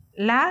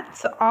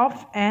 Lapse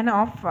of an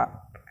offer,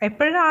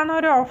 എപ്പോഴാണ്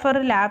ഒരു ഓഫർ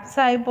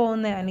ലാപ്സായി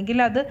പോകുന്നത് അല്ലെങ്കിൽ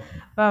അത്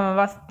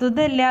വസ്തുത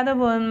ഇല്ലാതെ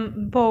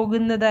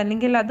പോകുന്നത്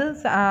അല്ലെങ്കിൽ അത്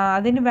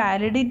അതിന്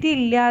വാലിഡിറ്റി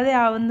ഇല്ലാതെ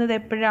ആവുന്നത്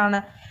എപ്പോഴാണ്?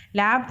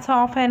 Lapse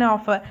of an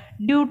offer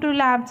due to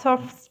lapse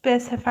of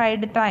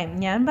specified time.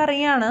 ഞാൻ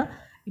പറയുകയാണ്,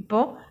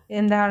 ഇപ്പോൾ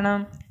എന്താണ്,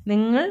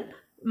 നിങ്ങൾ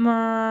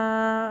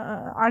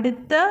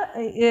അടുത്ത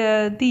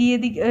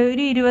തീയതി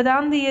ഒരു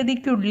 20-ാം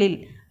തീയതിക്കുള്ളിൽ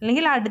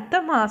അല്ലെങ്കിൽ അടുത്ത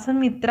മാസം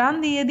ഇത്രാം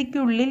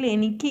തീയതിക്കുള്ളിൽ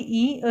എനിക്ക്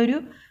ഈ ഒരു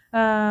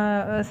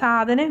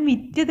സാധനം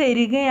വിറ്റ്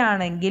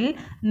തരികയാണെങ്കിൽ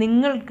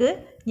നിങ്ങൾക്ക്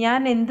ഞാൻ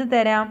എന്ത്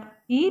തരാം,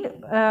 ഈ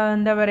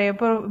എന്താ പറയുക,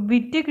 ഇപ്പോൾ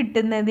വിറ്റ്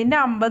കിട്ടുന്നതിൻ്റെ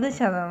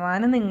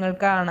 50%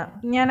 നിങ്ങൾക്കാണ്.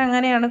 ഞാൻ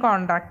അങ്ങനെയാണ്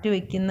കോൺട്രാക്റ്റ്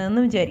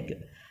വെക്കുന്നതെന്ന് വിചാരിക്കും.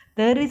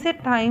 There is A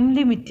time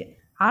limit.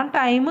 ആ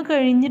ടൈം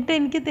കഴിഞ്ഞിട്ട്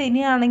എനിക്ക്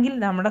തരികയാണെങ്കിൽ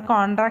നമ്മുടെ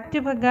കോൺട്രാക്റ്റ്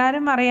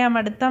പ്രകാരം അറിയാം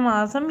അടുത്ത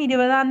മാസം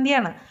 20-ാം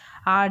തീയതിയാണ്.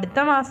 ആ അടുത്ത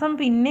മാസം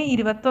പിന്നെ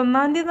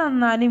 21-ാം തീയതി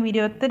തന്നാലും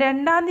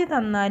 22-ാം തീയതി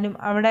തന്നാലും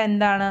അവിടെ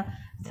എന്താണ്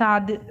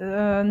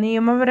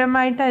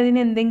നിയമപരമായിട്ട് അതിന്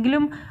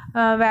എന്തെങ്കിലും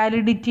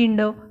വാലിഡിറ്റി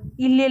ഉണ്ടോ?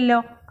 ഇല്ലല്ലോ.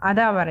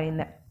 അതാ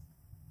പറയുന്നത്.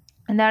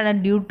 എന്താണ്?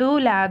 Due to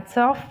lapse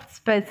of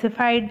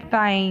specified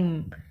time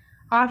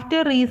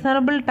after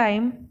reasonable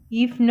time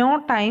if no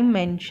time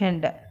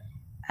mentioned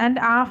and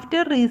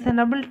after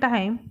reasonable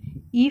time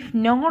if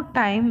no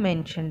time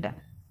mentioned.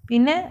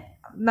 പിന്നെ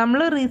നമ്മൾ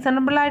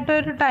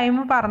റീസണബിളായിട്ടൊരു ടൈം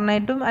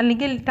പറഞ്ഞിട്ടും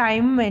അല്ലെങ്കിൽ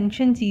ടൈം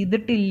മെൻഷൻ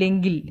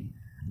ചെയ്തിട്ടില്ലെങ്കിൽ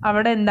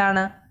അവിടെ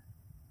എന്താണ്,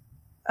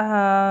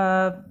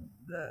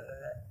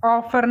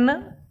 ഓഫറിന്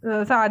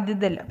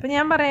സാധ്യതയില്ല. അപ്പം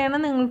ഞാൻ പറയുകയാണ്,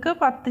 നിങ്ങൾക്ക്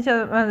 10%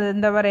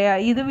 എന്താ പറയുക,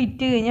 ഇത്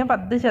വിറ്റ് കഴിഞ്ഞാൽ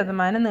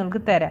 10%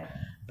 നിങ്ങൾക്ക് തരാം.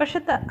 പക്ഷെ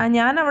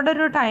ഞാൻ അവിടെ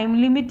ഒരു ടൈം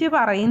ലിമിറ്റ്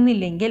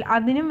പറയുന്നില്ലെങ്കിൽ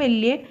അതിനും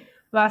വലിയ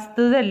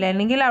വസ്തുതല്ല,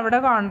 അല്ലെങ്കിൽ അവിടെ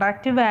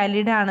കോൺട്രാക്റ്റ്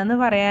വാലിഡ് ആണെന്ന്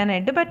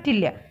പറയാനായിട്ട്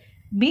പറ്റില്ല.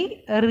 B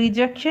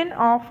rejection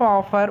of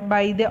offer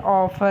by the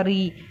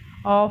offeree.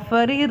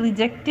 Offeree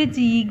reject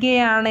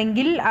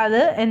ചെയ്യുകയാണെങ്കിൽ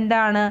അത്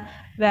എന്താണ്,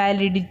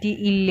 വാലിഡിറ്റി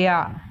ഇല്ല.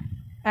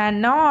 And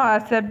no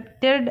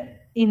accepted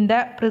in the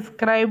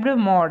prescribed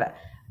mode.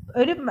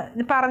 ഒരു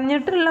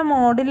പറഞ്ഞിട്ടുള്ള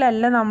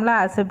മോഡിലല്ല നമ്മൾ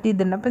ആക്സെപ്റ്റ്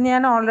ചെയ്തിട്ടുണ്ട്. അപ്പം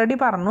ഞാൻ ഓൾറെഡി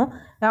പറഞ്ഞു,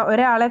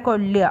 ഒരാളെ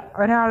കൊല്ലുക,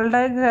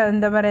 ഒരാളുടെ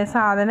എന്താ പറയുക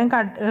സാധനം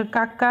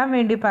കക്കാൻ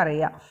വേണ്ടി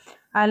പറയുക,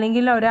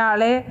 അല്ലെങ്കിൽ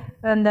ഒരാളെ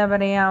എന്താ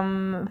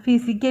പറയുക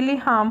ഫിസിക്കലി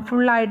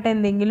ഹാംഫുള്ളായിട്ട്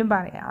എന്തെങ്കിലും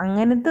പറയാം,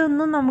 അങ്ങനത്തെ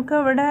ഒന്നും നമുക്ക്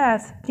അവിടെ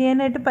ആക്സെപ്റ്റ്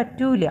ചെയ്യാനായിട്ട്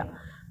പറ്റൂല.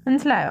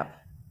 മനസ്സിലായോ?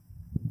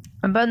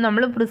 അപ്പോൾ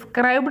നമ്മൾ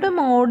പ്രിസ്ക്രൈബ്ഡ്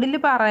മോഡിൽ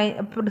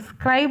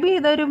പ്രിസ്ക്രൈബ്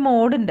ചെയ്തൊരു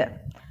മോഡുണ്ട്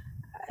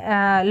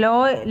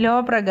ലോ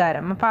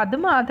പ്രകാരം. അപ്പോൾ അത്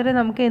മാത്രമേ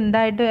നമുക്ക്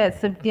എന്തായിട്ട്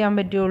ആക്സെപ്റ്റ് ചെയ്യാൻ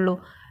പറ്റുള്ളൂ,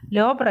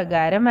 ലോ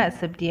പ്രകാരം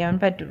ആക്സെപ്റ്റ് ചെയ്യാൻ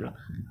പറ്റുള്ളൂ.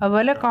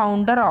 അതുപോലെ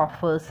counter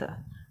offers,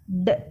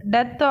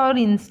 death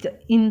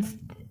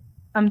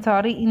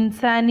or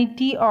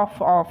insanity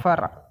of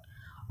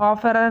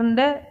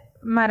ഓഫറിൻ്റെ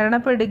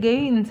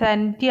മരണപ്പെടുകയോ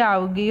insanity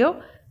ആവുകയോ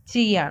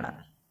ചെയ്യാണ്.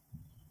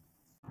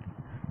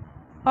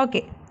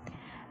 ഓക്കെ,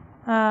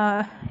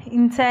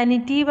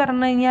 ഇൻസാനിറ്റി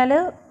പറഞ്ഞു കഴിഞ്ഞാൽ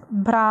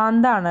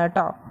ഭ്രാന്താണ്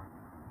കേട്ടോ.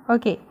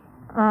 ഓക്കെ,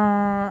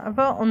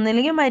 അപ്പോൾ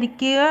ഒന്നില്ലെങ്കിൽ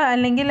മരിക്കുക,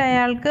 അല്ലെങ്കിൽ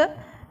അയാൾക്ക്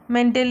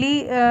മെൻ്റലി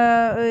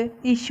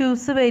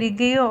ഇഷ്യൂസ്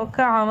വരികയോ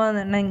ഒക്കെ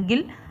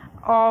ആവുന്നുണ്ടെങ്കിൽ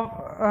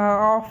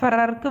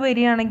ഓഫറർക്ക്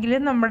വരികയാണെങ്കിൽ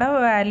നമ്മുടെ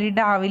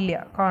വാലിഡ്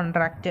ആവില്ല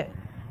കോൺട്രാക്റ്റ്.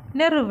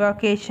 പിന്നെ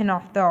റിവോക്കേഷൻ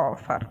ഓഫ് ദ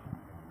ഓഫർ.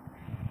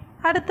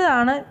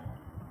 അടുത്തതാണ്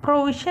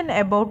പ്രൊവിഷൻ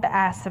അബൌട്ട്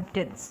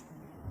ആക്സെപ്റ്റൻസ്.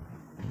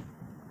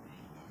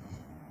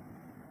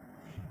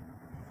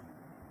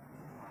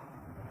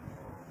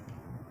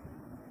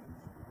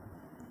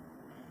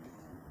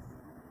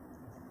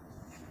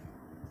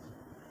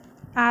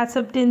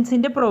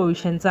 ആക്സെപ്റ്റൻസിൻ്റെ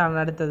പ്രൊവിഷൻസ് ആണ്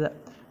അടുത്തത്.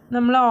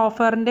 നമ്മൾ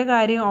ഓഫറിൻ്റെ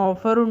കാര്യം,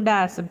 ഓഫറുണ്ട്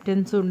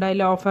ആക്സെപ്റ്റൻസും ഉണ്ട്,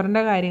 അതിൽ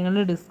ഓഫറിൻ്റെ കാര്യങ്ങൾ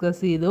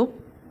ഡിസ്കസ് ചെയ്തു.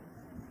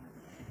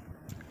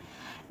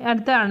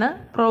 അടുത്താണ്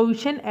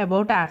provision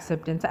about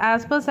acceptance.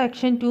 As per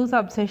section 2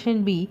 subsection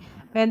B,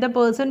 when the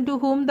person to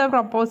whom the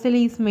proposal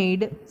is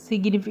made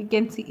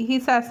significance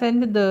his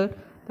assent there,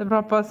 the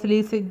proposal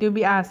is to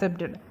be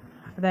accepted.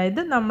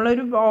 അതായത്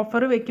നമ്മളൊരു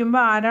ഓഫർ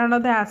വെക്കുമ്പോൾ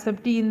ആരാണോ അത്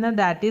ആക്സെപ്റ്റ് ചെയ്യുന്നത്,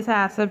 that is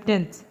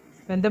acceptance.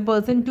 When the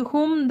person to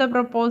whom the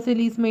proposal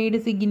is made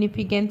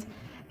significance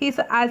his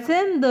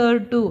assent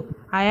thereto,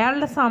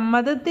 അയാളുടെ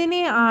സമ്മതത്തിനെ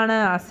ആണ്,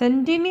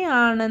 അസെൻറ്റിനെ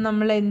ആണ്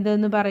നമ്മൾ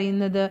എന്തെന്ന്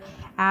പറയുന്നത്,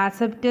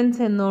 ആക്സെപ്റ്റൻസ്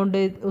എന്നുകൊണ്ട്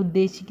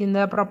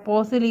ഉദ്ദേശിക്കുന്നത്.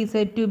 Proposal is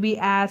said to B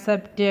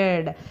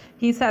accepted.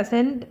 His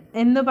assent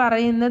എന്ന്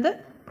പറയുന്നത്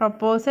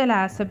പ്രപ്പോസൽ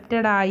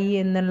ആക്സെപ്റ്റഡ് ആയി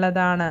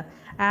എന്നുള്ളതാണ്.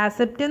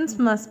 Acceptance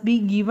must be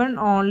given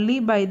only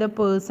by the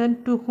person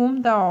to whom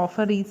the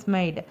offer is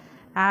made.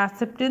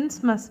 Acceptance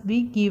must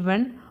be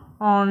given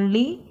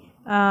only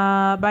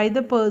by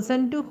the person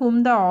to whom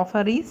the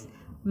offer is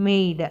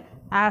made.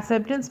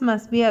 Acceptance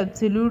must be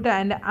absolute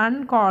and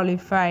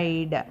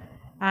unqualified,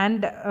 and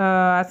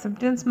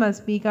acceptance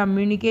must be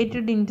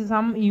communicated in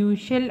some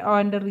usual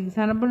and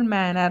reasonable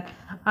manner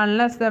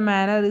unless the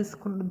manner is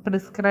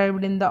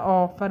prescribed in the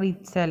offer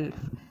itself.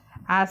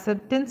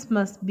 Acceptance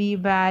must be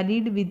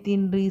valid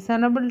within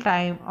reasonable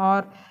time or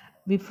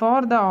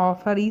before the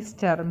offer is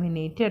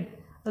terminated.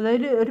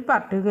 അതായത് ഒരു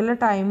particular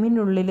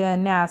ടൈമിനുള്ളിൽ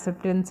തന്നെ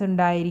acceptance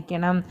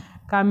ഉണ്ടായിരിക്കണം,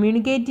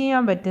 communicate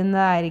ചെയ്യാൻ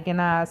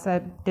പറ്റുന്നതായിരിക്കണം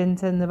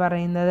acceptance എന്ന്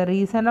പറയുന്നത്,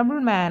 reasonable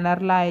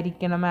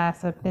മാനറിലായിരിക്കണം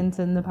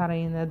acceptance എന്ന്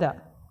പറയുന്നത്.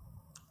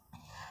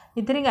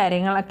 ഇത്രയും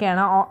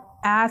കാര്യങ്ങളൊക്കെയാണ്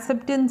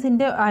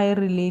ആക്സെപ്റ്റൻസിൻ്റെ ആയി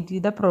റിലേറ്റ്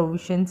ചെയ്ത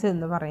പ്രൊവിഷൻസ്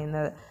എന്ന്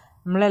പറയുന്നത്.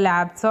 നമ്മൾ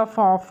ലാപ്സ് ഓഫ്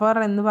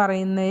ഓഫർ എന്ന്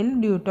പറയുന്നതിൽ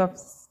due to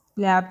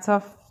lapse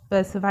of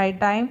specified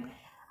time,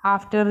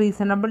 after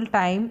reasonable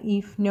time,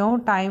 if no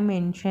time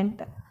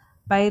mentioned,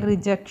 by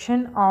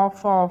rejection of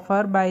offer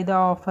by the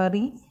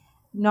offeree,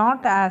 not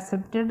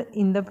accepted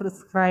in the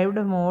prescribed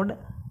mode,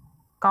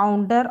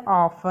 counter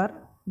offer,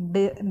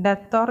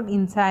 death or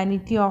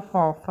insanity of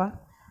offer,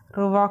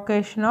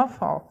 revocation of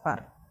offer.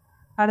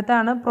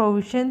 അടുത്താണ്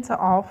provisions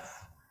of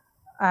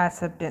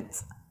acceptance.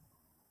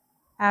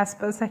 As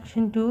per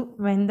section 2,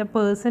 when the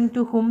person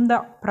to whom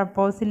the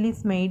proposal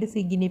is made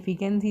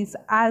significance is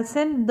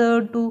assent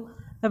thereto,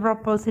 the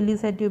proposal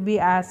is said to be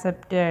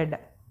accepted.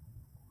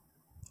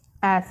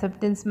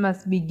 Acceptance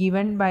must be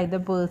given by the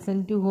person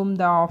to whom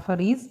the offer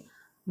is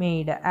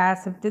made.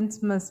 Acceptance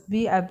must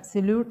be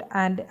absolute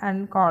and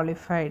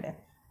unqualified.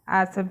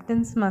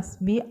 Acceptance must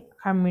be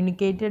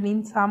communicated in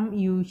some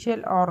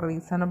usual or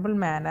reasonable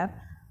manner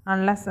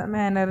unless the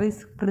manner is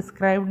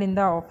prescribed in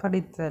the offer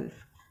itself.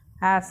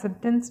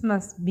 Acceptance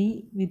must be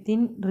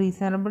within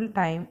reasonable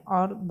time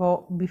or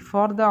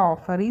before the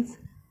offer is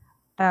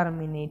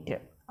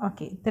terminated.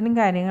 Okay, ഇത്രയും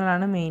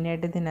കാര്യങ്ങളാണ്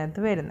മെയിനായിട്ട്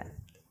ഇതിനകത്ത് വരുന്നത്.